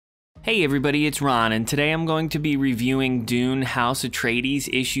Hey everybody, it's Ron, and today I'm going to be reviewing Dune House Atreides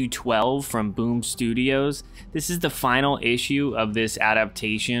issue 12 from Boom Studios. This is the final issue of this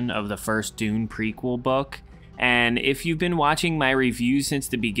adaptation of the first Dune prequel book. And if you've been watching my reviews since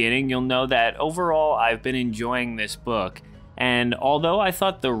the beginning, you'll know that overall I've been enjoying this book. And although I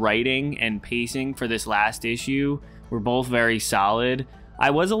thought the writing and pacing for this last issue were both very solid,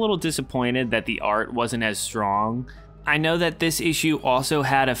 I was a little disappointed that the art wasn't as strong. I know that this issue also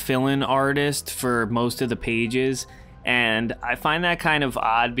had a fill-in artist for most of the pages, and I find that kind of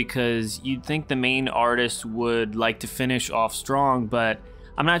odd because you'd think the main artist would like to finish off strong, but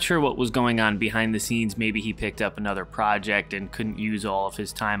I'm not sure what was going on behind the scenes. Maybe he picked up another project and couldn't use all of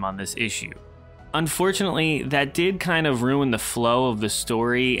his time on this issue. Unfortunately, that did kind of ruin the flow of the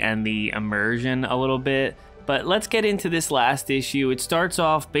story and the immersion a little bit, but let's get into this last issue. It starts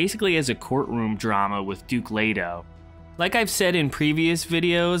off basically as a courtroom drama with Duke Leto. Like I've said in previous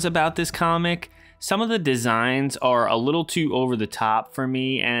videos about this comic, some of the designs are a little too over the top for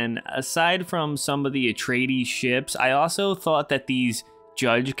me, and aside from some of the Atreides ships, I also thought that these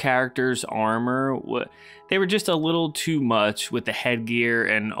judge characters' armor, they were just a little too much with the headgear,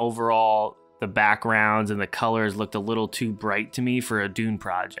 and overall the backgrounds and the colors looked a little too bright to me for a Dune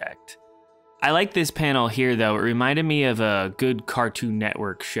project. I like this panel here though. It reminded me of a good Cartoon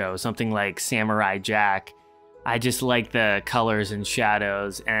Network show, something like Samurai Jack. I just like the colors and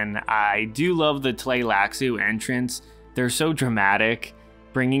shadows, and I do love the Tleilaxu entrance. They're so dramatic,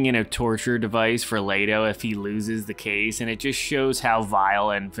 bringing in a torture device for Leto if he loses the case, and it just shows how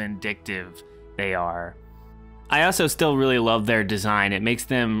vile and vindictive they are. I also still really love their design. It makes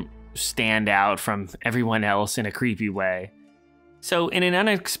them stand out from everyone else in a creepy way. So in an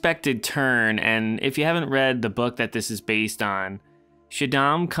unexpected turn, and if you haven't read the book that this is based on,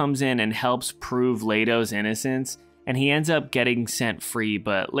 Shaddam comes in and helps prove Leto's innocence, and he ends up getting sent free,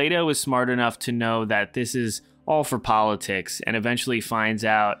 but Leto is smart enough to know that this is all for politics and eventually finds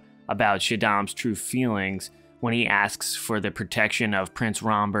out about Shaddam's true feelings when he asks for the protection of Prince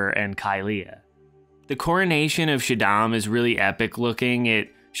Romber and Kylea. The coronation of Shaddam is really epic looking.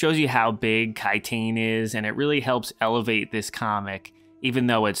 It shows you how big Kaitain is, and it really helps elevate this comic, even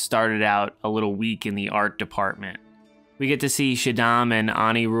though it started out a little weak in the art department. We get to see Shaddam and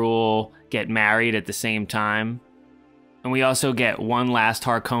Ani Rule get married at the same time. And we also get one last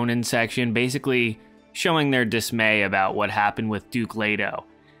Harkonnen section, basically showing their dismay about what happened with Duke Leto.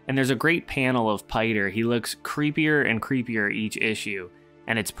 And there's a great panel of Piter. He looks creepier and creepier each issue,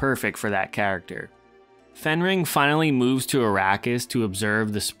 and it's perfect for that character. Fenring finally moves to Arrakis to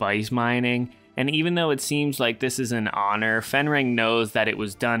observe the spice mining, and even though it seems like this is an honor, Fenring knows that it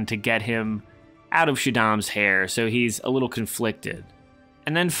was done to get him out of Shaddam's hair, so he's a little conflicted.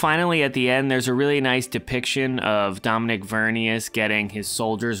 And then finally at the end, there's a really nice depiction of Dominic Vernius getting his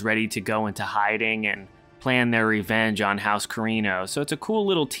soldiers ready to go into hiding and plan their revenge on House Carino, so it's a cool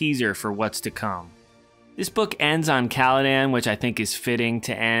little teaser for what's to come. This book ends on Caladan, which I think is fitting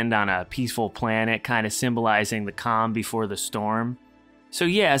to end on a peaceful planet, kind of symbolizing the calm before the storm. So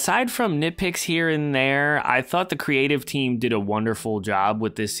yeah, aside from nitpicks here and there, I thought the creative team did a wonderful job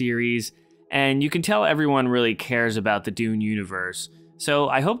with this series, and you can tell everyone really cares about the Dune universe. So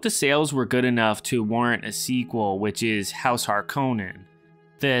I hope the sales were good enough to warrant a sequel, which is House Harkonnen,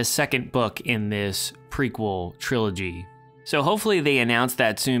 the second book in this prequel trilogy. So hopefully they announce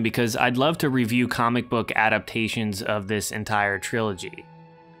that soon, because I'd love to review comic book adaptations of this entire trilogy.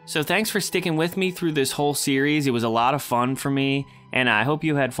 So thanks for sticking with me through this whole series. It was a lot of fun for me, and I hope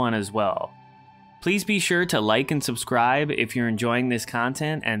you had fun as well. Please be sure to like and subscribe if you're enjoying this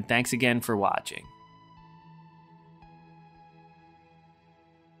content, and thanks again for watching.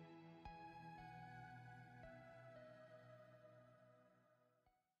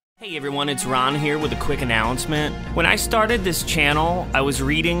 Hey everyone, it's Ron here with a quick announcement. When I started this channel, I was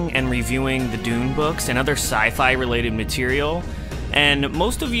reading and reviewing the Dune books and other sci-fi related material, and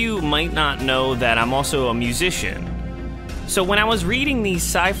most of you might not know that I'm also a musician. So when I was reading these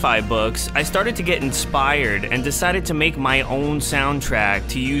sci-fi books, I started to get inspired and decided to make my own soundtrack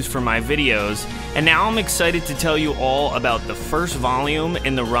to use for my videos, and now I'm excited to tell you all about the first volume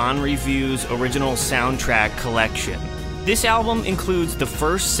in the Ron Reviews original soundtrack collection. This album includes the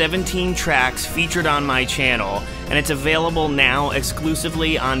first 17 tracks featured on my channel, and it's available now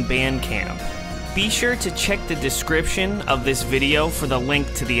exclusively on Bandcamp. Be sure to check the description of this video for the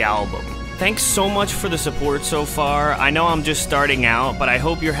link to the album. Thanks so much for the support so far. I know I'm just starting out, but I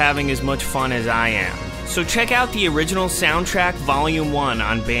hope you're having as much fun as I am. So check out the original soundtrack Volume 1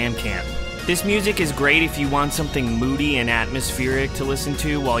 on Bandcamp. This music is great if you want something moody and atmospheric to listen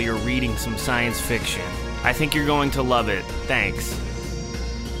to while you're reading some science fiction. I think you're going to love it. Thanks.